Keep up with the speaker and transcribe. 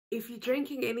If you're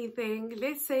drinking anything,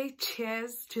 let's say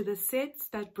cheers to the sets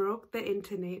that broke the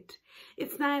internet.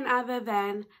 It's none other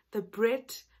than the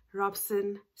Brett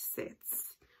Robson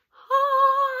sets.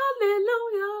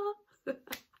 Hallelujah.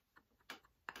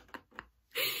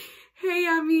 Hey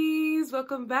Yammiez,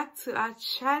 welcome back to our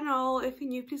channel. If you're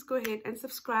new, please go ahead and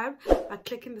subscribe by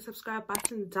clicking the subscribe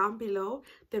button down below,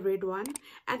 the red one,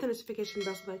 and the notification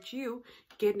bell so that you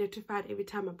get notified every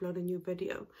time I upload a new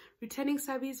video. Returning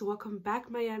subbies, welcome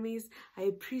back my Yammiez. I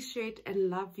appreciate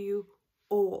and love you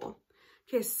all.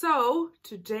 Okay, so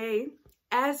today,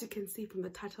 as you can see from the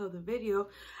title of the video,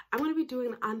 I'm going to be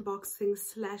doing an unboxing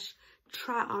slash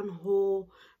try on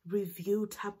haul review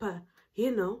type,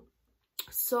 you know.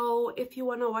 So if you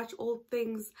want to watch all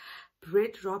things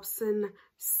Brett Robson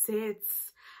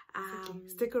sets,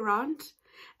 stick around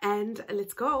and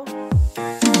let's go.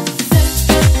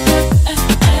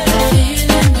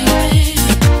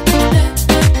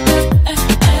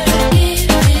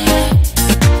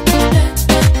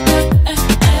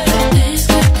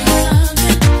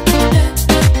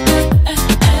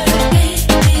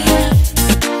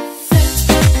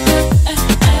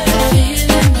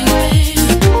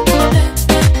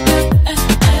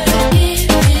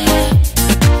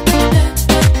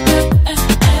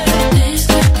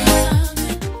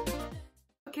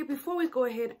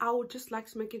 I would just like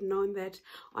to make it known that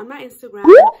on my Instagram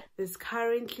there's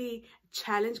currently a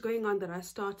challenge going on that I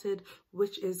started,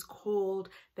 which is called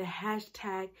the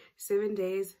hashtag 7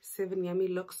 days 7 yummy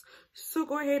looks. So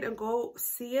go ahead and go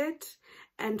see it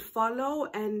and follow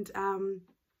and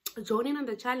join in on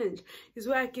the challenge. Is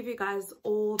where I give you guys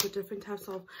all the different types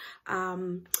of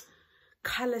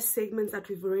color segments that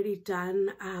we've already done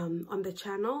on the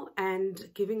channel and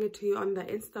giving it to you on the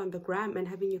Insta, on the gram, and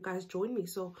having you guys join me.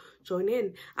 So join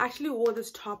in. I actually wore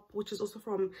this top, which is also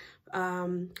from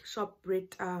Shop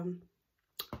Brett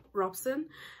Robson,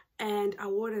 and I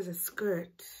wore it as a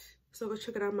skirt. So go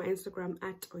check it out on my Instagram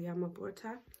at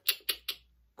oyamabuota.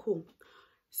 Cool.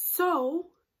 So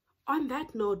on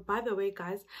that note, by the way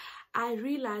guys, I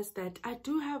realized that I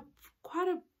do have quite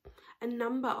a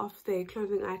number of their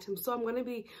clothing items, so I'm going to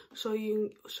be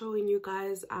showing you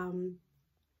guys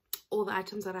all the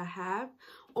items that I have,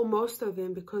 or most of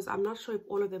them, because I'm not sure if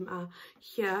all of them are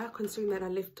here, considering that I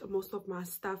left most of my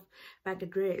stuff back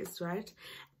at Ray's, right?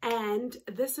 And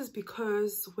this is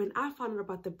because when I found out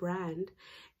about the brand,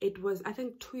 it was I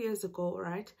think 2 years ago,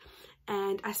 right?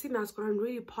 And I seen that it's gotten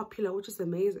really popular, which is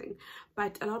amazing.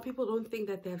 But a lot of people don't think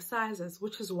that they have sizes,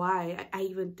 which is why I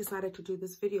even decided to do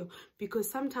this video. Because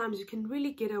sometimes you can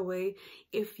really get away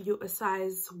if you're a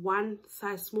size, one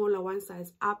size smaller, one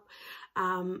size up,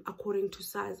 according to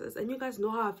sizes. And you guys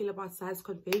know how I feel about size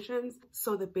conventions.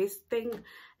 So the best thing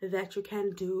that you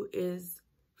can do is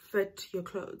fit your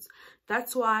clothes.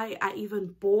 That's why I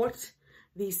even bought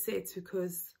these sets,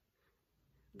 because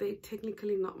they're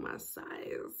technically not my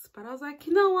size, but I was like,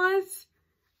 you know what,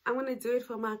 I'm gonna do it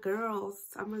for my girls.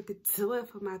 I'm gonna do it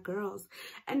for my girls,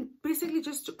 and basically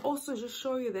just to also just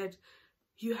show you that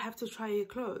you have to try your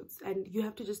clothes and you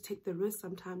have to just take the risk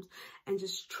sometimes and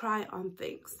just try on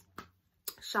things.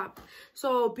 Shop.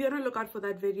 So be on the lookout for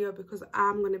that video, because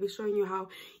I'm going to be showing you how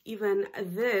even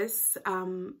this,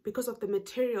 because of the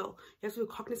material, you have to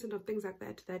be cognizant of things like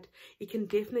that, that it can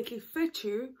definitely fit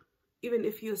you even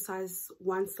if you're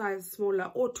one size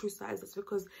smaller or 2 sizes,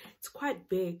 because it's quite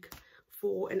big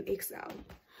for an XL.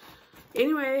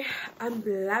 Anyway, I'm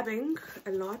blabbing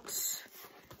a lot.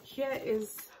 Here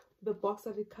is the box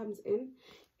that it comes in.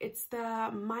 It's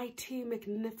the mighty,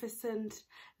 magnificent,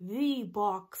 the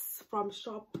box from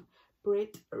Shop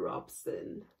Brett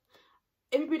Robson.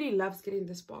 Everybody loves getting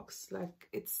this box. Like,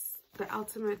 it's the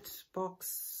ultimate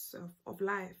box of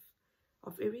life,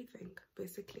 of everything,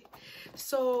 basically.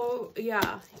 So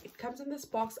yeah, it comes in this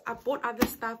box. I bought other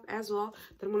stuff as well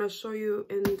that I'm going to show you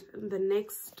in the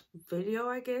next video,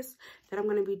 I guess, that I'm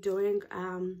going to be doing,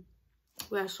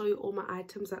 where I show you all my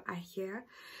items that are here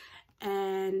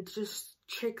and just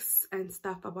tricks and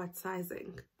stuff about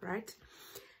sizing, right?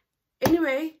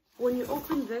 Anyway, when you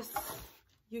open this,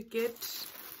 you get,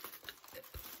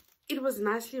 it was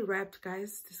nicely wrapped,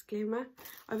 guys, disclaimer.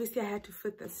 Obviously I had to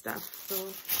fit this stuff,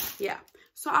 so yeah.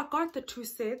 So I got the 2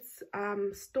 sets,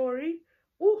 story.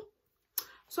 Oh,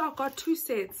 so I got 2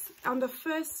 sets. On the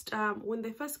first, when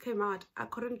they first came out, I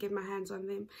couldn't get my hands on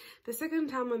them. The second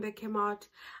time when they came out,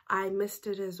 I missed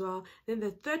it as well. Then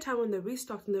the third time when they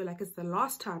restocked and they were like, it's the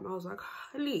last time, I was like,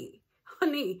 honey,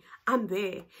 I'm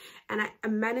there. And I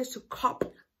managed to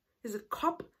cop, is it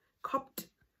cop,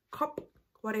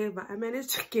 whatever. I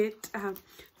managed to get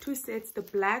 2 sets, the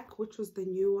black, which was the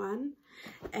new one,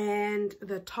 and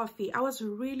the toffee. I was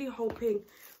really hoping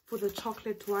for the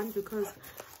chocolate one because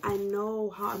I know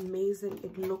how amazing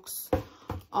it looks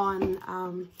on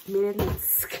melanin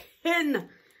skin,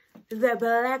 the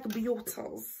black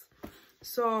beauties.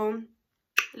 So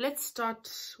let's start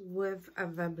with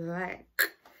the black.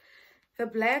 The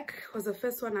black was the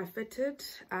first one I fitted.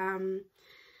 And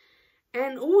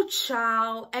oh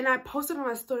child, and I posted on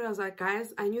my story, I was like,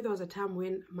 guys, I knew there was a time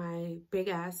when my big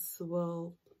ass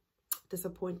will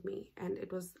disappoint me, and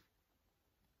it was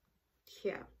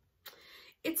here.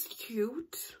 It's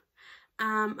cute.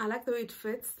 I like the way it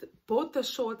fits. Both the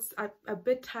shorts are a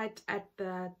bit tight at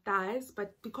the thighs,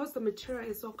 but because the material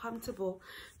is so comfortable,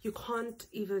 you can't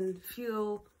even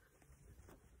feel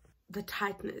the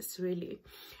tightness really.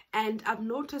 And I've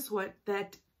noticed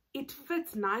that it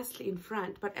fits nicely in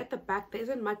front, but at the back there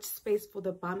isn't much space for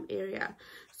the bum area.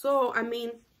 So I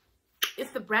mean,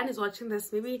 if the brand is watching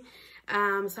this, maybe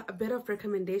so a bit of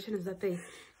recommendation is that they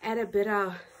add a bit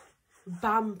of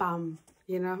bum,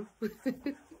 you know.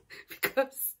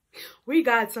 Because we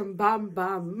got some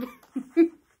bum.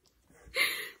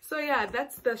 So yeah,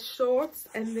 that's the shorts.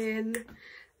 And then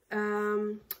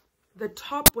the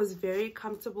top was very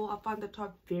comfortable. I found the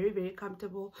top very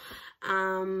comfortable.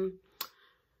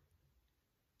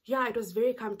 Yeah, it was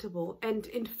very comfortable, and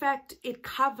in fact it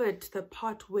covered the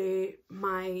part where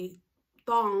my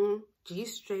thong,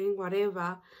 G-string,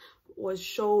 whatever was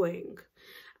showing.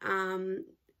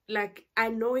 Like, I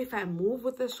know if I move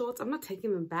with the shorts, I'm not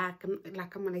taking them back. I'm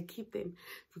gonna keep them,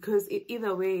 because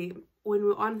either way, when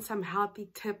we're on some healthy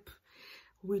tip,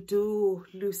 we do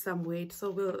lose some weight, so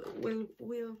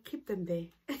we'll keep them there.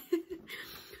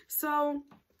 So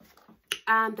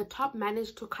the top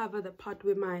managed to cover the part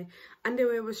where my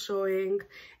underwear was showing,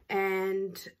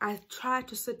 and I tried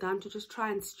to sit down to just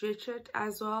try and stretch it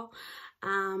as well.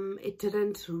 It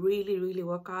didn't really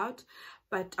work out,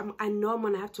 but I know I'm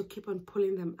gonna have to keep on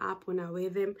pulling them up when I wear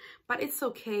them, but it's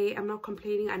okay. I'm not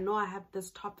complaining. I know I have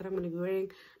this top that I'm gonna be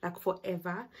wearing like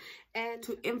forever. And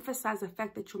to emphasize the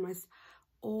fact that you must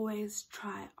always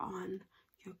try on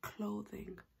your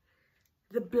clothing.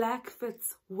 The black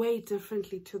fits way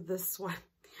differently to this one,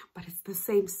 but it's the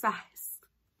same size,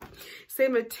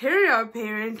 same material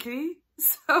apparently.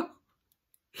 So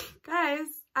guys,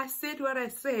 I said what I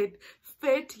said,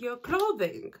 fit your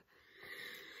clothing.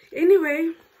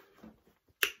 Anyway,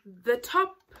 the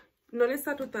top, no, let's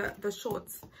start with the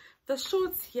shorts. The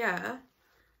shorts here,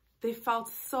 they felt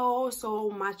so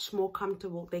much more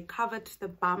comfortable. They covered the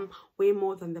bum way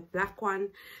more than the black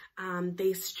one.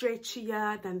 They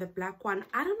stretchier than the black one.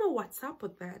 I don't know what's up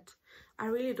with that. I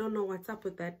really don't know what's up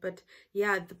with that. But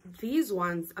yeah, these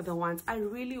ones are the ones. I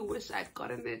really wish I'd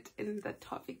gotten it in the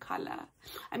toffee color.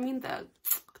 I mean the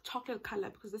chocolate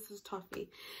color, because this is toffee.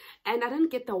 And I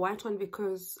didn't get the white one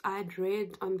because I had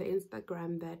read on the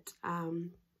Instagram that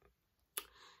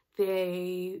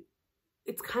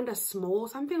it's kind of small,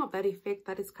 something of that effect,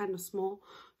 that it's kind of small.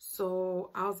 So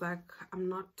I was like, I'm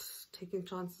not taking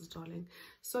chances, darling.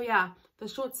 So yeah, the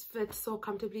shorts fit so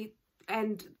comfortably.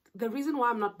 And the reason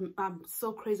why I'm not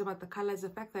so crazy about the color is the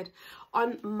fact that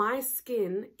on my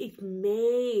skin, it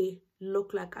may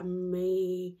look like I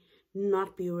may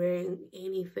not be wearing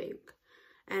anything,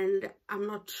 and I'm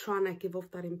not trying to give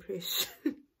off that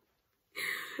impression.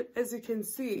 As you can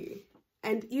see.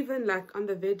 And even like on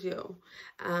the video,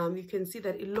 you can see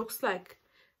that it looks like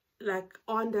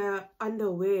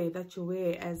underwear that you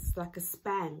wear as like a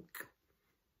spank,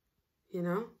 you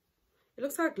know. It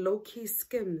looks like low-key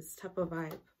Skims type of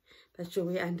vibe that you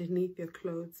wear underneath your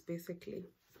clothes basically.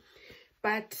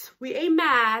 But we ain't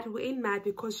mad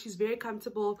because she's very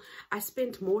comfortable. I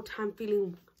spent more time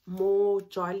feeling more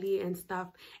jolly and stuff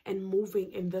and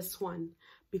moving in this one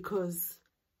because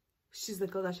she's the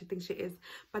girl that she thinks she is.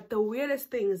 But the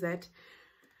weirdest thing is that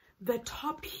the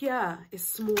top here is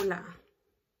smaller.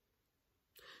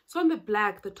 So on the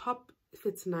black, the top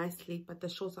fits nicely, but the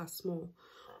shorts are small.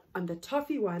 On the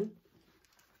toffee one,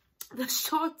 the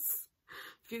shorts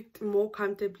fit more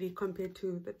comfortably compared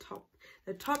to the top.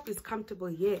 The top is comfortable,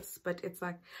 yes, but it's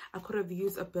like I could have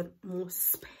used a bit more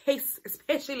space,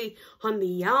 especially on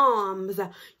the arms,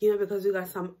 you know, because we got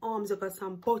some arms, we got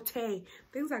some botte,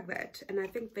 things like that. And I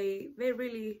think they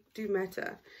really do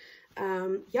matter.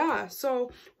 Yeah,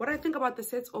 so what I think about the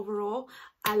sets overall,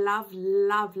 I love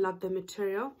the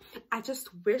material. I just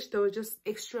wish there was just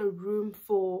extra room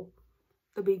for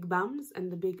the big bums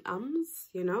and the big ums,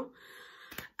 you know.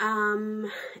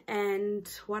 And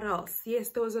what else? Yes,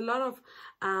 there was a lot of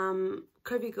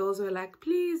curvy girls who were like,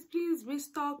 please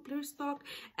restock,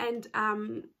 and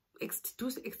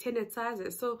do extended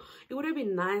sizes. So it would have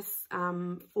been nice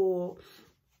for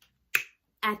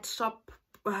at Shop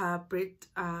Brett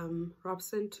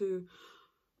Robson to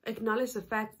acknowledge the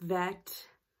fact that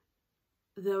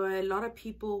there were a lot of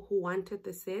people who wanted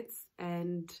the sets,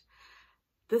 and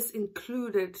this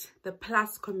included the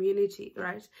plus community,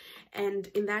 right? And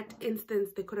in that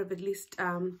instance, they could have at least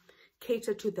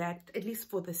catered to that, at least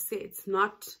for the sets,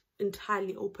 not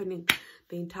entirely opening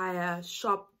the entire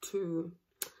shop to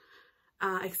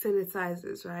extended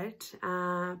sizes, right?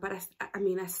 But I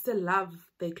mean, I still love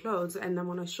their clothes, and I'm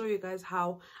going to show you guys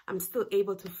how I'm still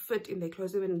able to fit in their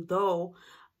clothes, even though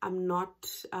I'm not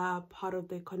part of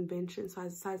the convention,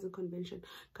 size and convention.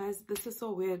 Guys, this is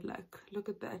so weird. Like, look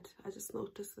at that. I just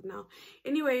noticed it now.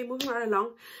 Anyway, moving right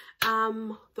along.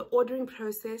 The ordering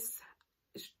process.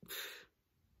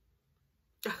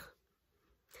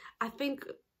 I think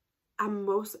I'm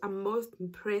most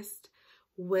impressed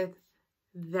with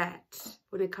that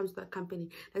when it comes to that company.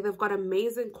 Like, they've got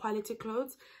amazing quality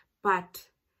clothes, but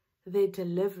their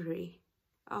delivery,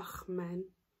 oh man,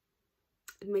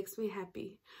 it makes me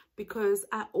happy, because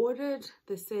I ordered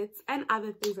the sets and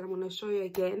other things that I'm going to show you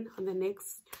again on the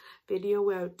next video,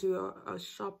 where I do a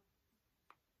shop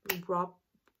Rob.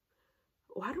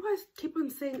 Why do I keep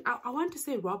on saying, I want to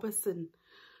say Robertson.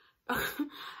 I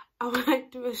want to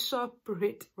do a Shop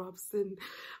Brett Robson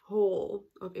haul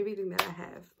of everything that I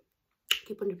have.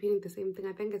 Keep on repeating the same thing.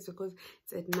 I think it's because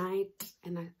it's at night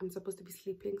and I'm supposed to be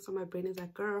sleeping, so my brain is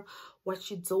like, girl, what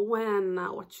you doing?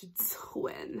 What you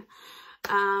doing?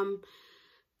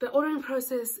 The ordering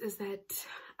process is that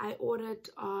I ordered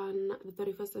on the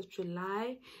 31st of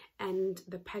July, and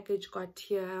the package got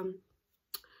here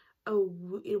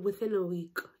within a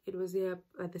week. It was here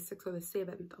at the 6th or the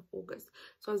 7th of August.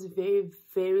 So I was very,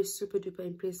 very super duper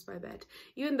impressed by that.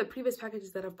 Even the previous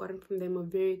packages that I've gotten from them were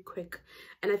very quick,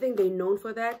 and I think they're known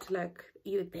for that. Like,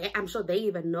 I'm sure they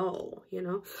even know, you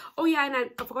know. Oh yeah,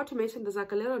 and I forgot to mention, there's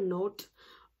like a little note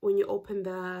when you open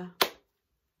the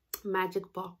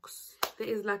magic box. There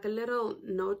is like a little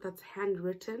note that's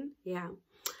handwritten. Yeah,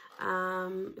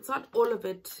 it's not all of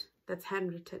it that's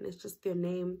handwritten, it's just your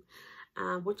name,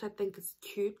 which I think is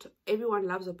cute. Everyone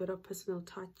loves a bit of personal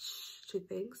touch to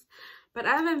things. But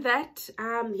other than that,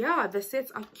 yeah, the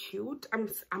sets are cute.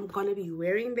 I'm gonna be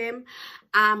wearing them.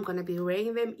 I'm gonna be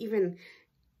wearing them even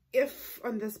if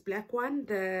on this black one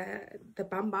the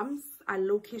bums are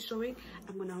low-key showing.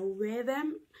 I'm gonna wear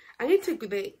them. I need to,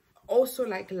 they also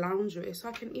like loungewear, so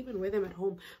I can even wear them at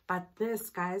home. But this,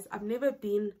 guys, I've never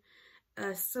been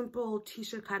a simple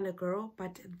t-shirt kind of girl,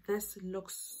 but this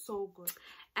looks so good.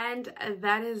 And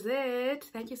that is it.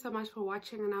 Thank you so much for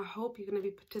watching, and I hope you're going to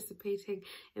be participating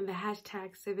in the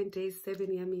hashtag 7 days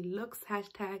 7 yummy looks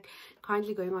hashtag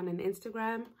currently going on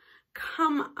Instagram.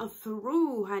 Come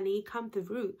through, honey, come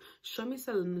through. Show me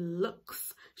some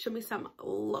looks, show me some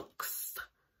looks,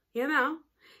 you know.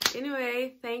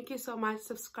 Anyway, thank you so much.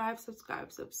 Subscribe,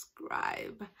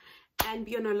 and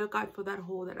be on the lookout for that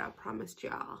haul that I promised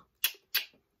y'all.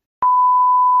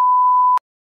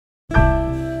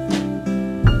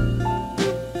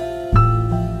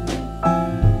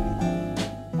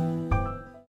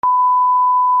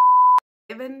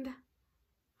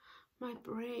 My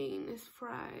brain is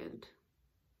fried.